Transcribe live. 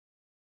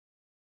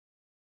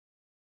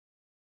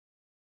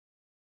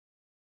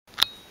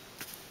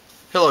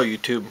Hello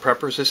YouTube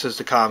preppers, this is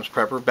the Comms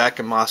Prepper back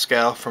in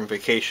Moscow from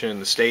vacation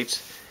in the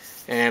States,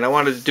 and I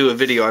wanted to do a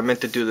video. I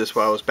meant to do this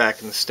while I was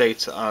back in the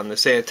States on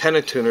this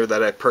antenna tuner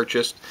that I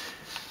purchased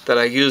that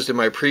I used in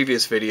my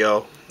previous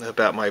video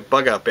about my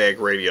Bugout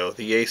bag radio,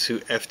 the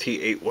Yaesu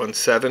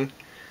FT817,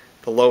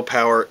 the low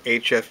power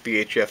HF,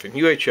 VHF, and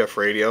UHF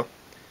radio.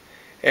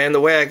 And the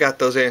way I got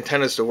those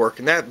antennas to work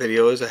in that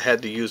video is I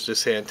had to use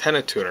this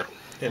antenna tuner,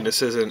 and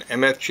this is an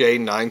MFJ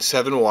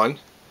 971.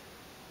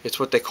 It's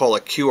what they call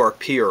a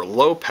QRP, or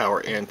low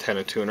power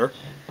antenna tuner,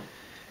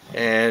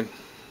 and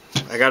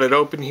I got it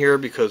open here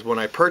because when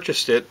I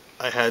purchased it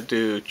I had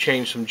to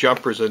change some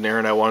jumpers in there,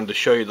 and I wanted to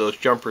show you those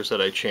jumpers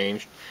that I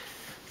changed.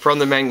 From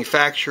the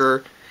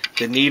manufacturer,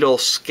 the needle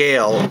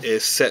scale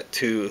is set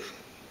to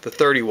the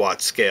 30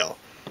 watt scale,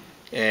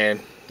 and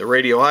the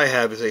radio I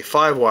have is a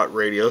 5 watt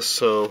radio,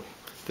 so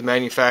the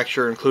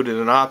manufacturer included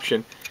an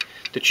option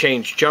to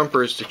change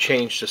jumpers to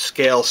change the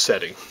scale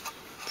setting.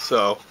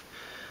 So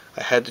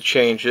I had to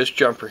change this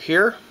jumper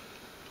here,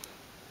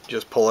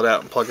 just pull it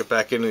out and plug it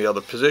back into the other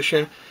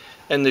position,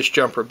 and this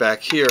jumper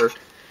back here,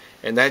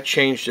 and that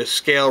changed the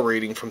scale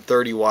reading from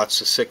 30 watts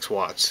to 6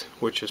 watts,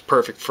 which is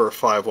perfect for a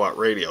 5 watt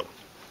radio.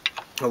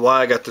 And while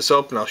I got this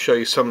open, I'll show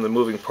you some of the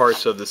moving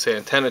parts of this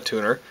antenna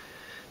tuner.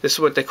 This is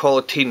what they call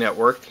a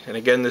T-network, and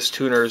again this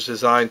tuner is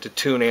designed to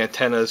tune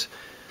antennas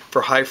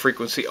for high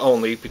frequency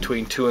only,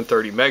 between 2 and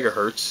 30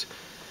 megahertz.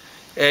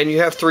 And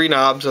you have 3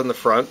 knobs on the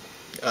front.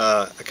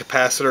 A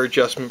capacitor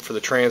adjustment for the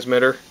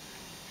transmitter,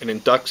 an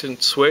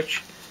inductance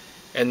switch,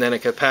 and then a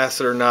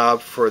capacitor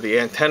knob for the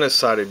antenna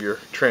side of your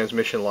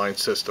transmission line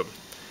system.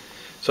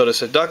 So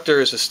this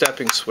inductor is a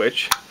stepping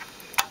switch,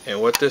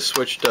 and what this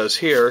switch does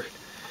here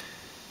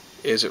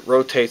is it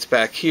rotates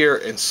back here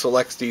and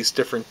selects these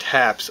different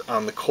taps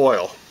on the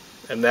coil,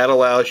 and that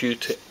allows you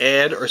to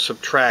add or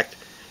subtract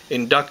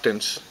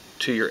inductance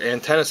to your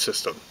antenna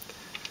system.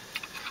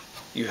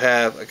 You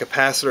have a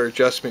capacitor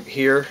adjustment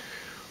here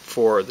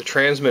for the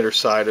transmitter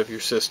side of your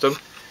system,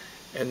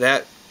 and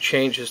that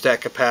changes that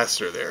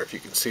capacitor there, if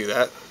you can see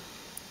that.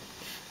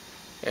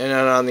 And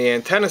then on the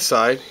antenna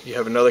side you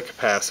have another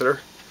capacitor,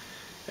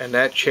 and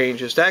that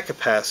changes that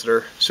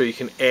capacitor so you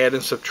can add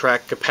and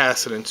subtract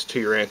capacitance to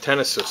your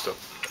antenna system.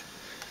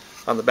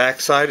 On the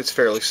back side it's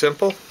fairly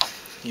simple.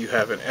 You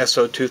have an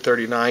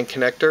SO239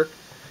 connector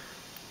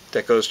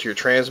that goes to your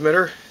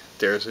transmitter.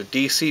 There's a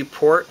DC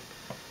port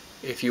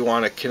if you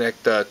want to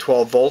connect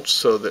 12 volts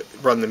so that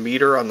run the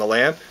meter on the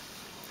lamp.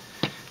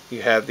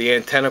 You have the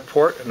antenna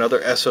port, another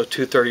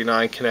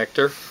SO239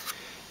 connector.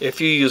 If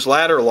you use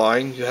ladder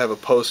line, you have a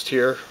post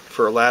here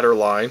for a ladder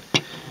line,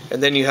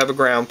 and then you have a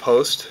ground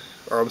post,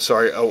 or I'm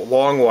sorry, a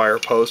long wire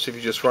post if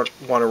you just want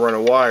to run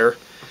a wire,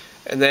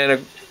 and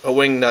then a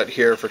wing nut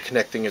here for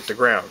connecting it to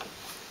ground.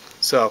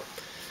 So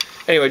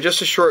anyway,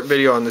 just a short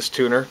video on this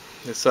tuner.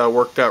 It's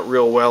worked out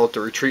real well at the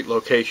retreat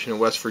location in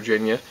West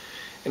Virginia,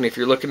 and if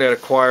you're looking at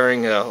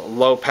acquiring a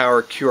low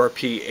power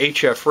QRP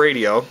HF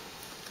radio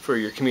for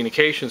your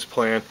communications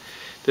plan,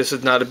 this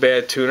is not a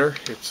bad tuner.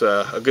 It's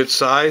a good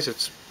size,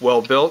 it's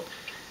well built,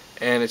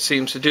 and it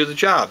seems to do the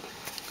job.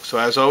 So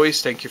as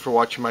always, thank you for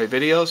watching my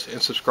videos and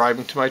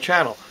subscribing to my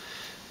channel.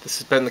 This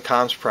has been the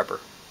Comms Prepper.